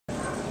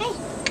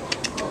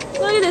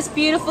this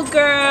beautiful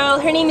girl.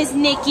 Her name is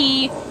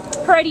Nikki.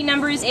 Her ID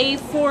number is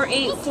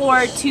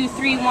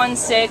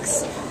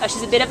A4842316.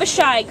 She's a bit of a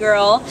shy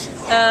girl.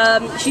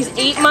 She's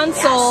 8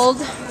 months old.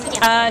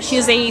 She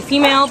is a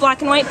female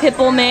black and white pit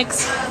bull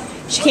mix.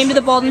 She came to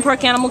the Baldwin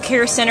Park Animal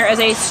Care Center as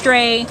a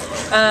stray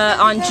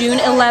on June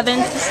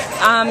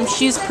 11th.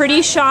 She's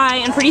pretty shy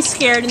and pretty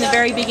scared in the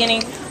very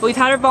beginning, but we've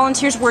had our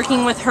volunteers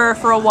working with her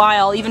for a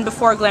while, even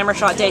before Glamour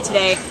Shot Day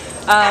today.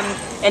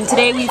 And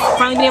today we've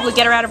finally been able to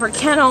get her out of her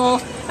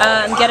kennel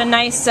and get a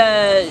nice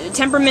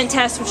temperament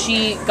test, which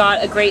she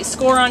got a great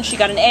score on. She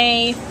got an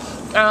A.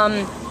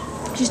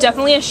 She's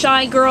definitely a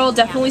shy girl,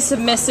 definitely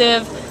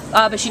submissive.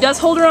 But she does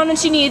hold her own when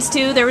she needs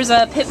to. There was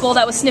a pit bull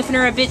that was sniffing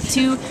her a bit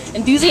too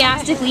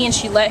enthusiastically, and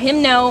she let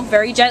him know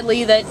very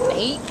gently that,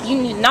 hey, you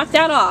need to knock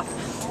that off.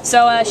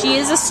 So she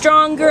is a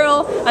strong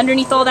girl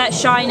underneath all that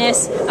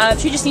shyness.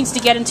 She just needs to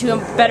get into a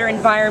better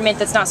environment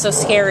that's not so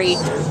scary.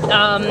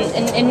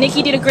 And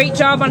Nikki did a great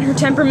job on her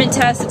temperament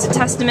test. It's a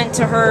testament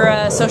to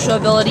her social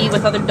ability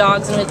with other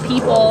dogs and with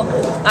people.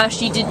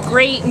 She did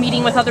great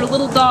meeting with other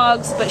little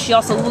dogs, but she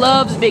also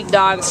loves big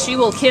dogs. She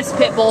will kiss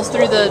pit bulls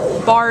through the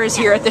bars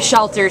here at the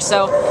shelter,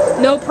 so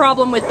no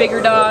problem with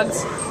bigger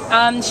dogs.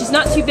 She's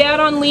not too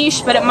bad on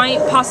leash, but it might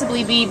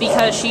possibly be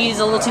because she's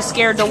a little too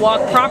scared to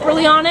walk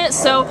properly on it,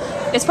 so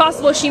it's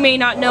possible she may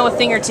not know a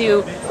thing or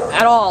two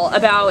at all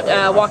about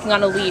walking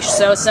on a leash.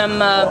 So some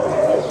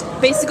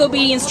basic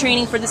obedience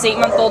training for this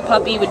 8-month-old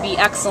puppy would be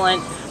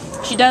excellent.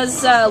 She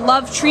does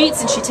love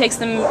treats, and she takes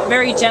them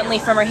very gently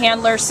from her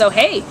handler, so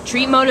hey,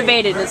 treat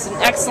motivated is an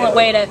excellent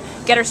way to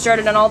get her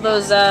started on all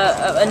those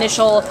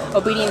initial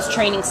obedience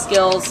training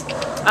skills.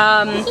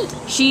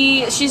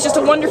 She's just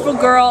a wonderful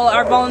girl.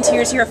 Our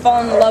volunteers here have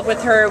fallen in love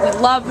with her. We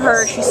love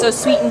her. She's so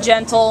sweet and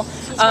gentle.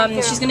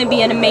 She's going to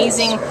be an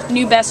amazing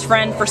new best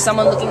friend for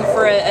someone looking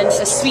for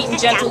a sweet and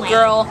gentle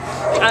girl.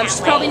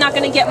 She's probably not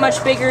going to get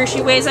much bigger.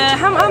 She weighs,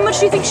 how much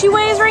do you think she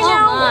weighs right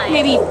now?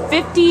 Maybe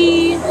 50?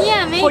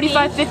 Yeah, maybe.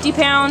 45, 50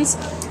 pounds.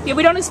 Yeah,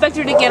 we don't expect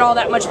her to get all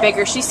that much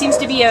bigger. She seems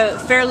to be a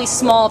fairly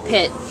small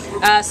pit.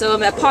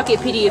 So a pocket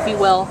pittie, if you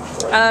will.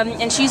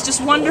 And she's just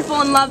wonderful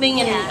and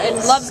loving and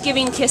loves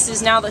giving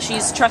kisses now that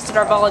she's trusted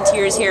our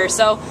volunteers here.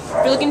 So if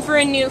you're looking for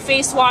a new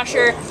face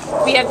washer,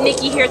 we have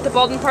Nikki here at the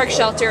Baldwin Park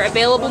Shelter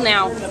available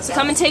now. So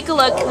come and take a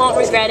look. You won't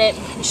regret it.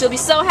 She'll be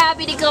so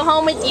happy to go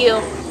home with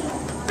you.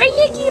 Right,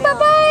 Nikki?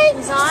 Bye-bye.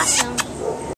 It's awesome.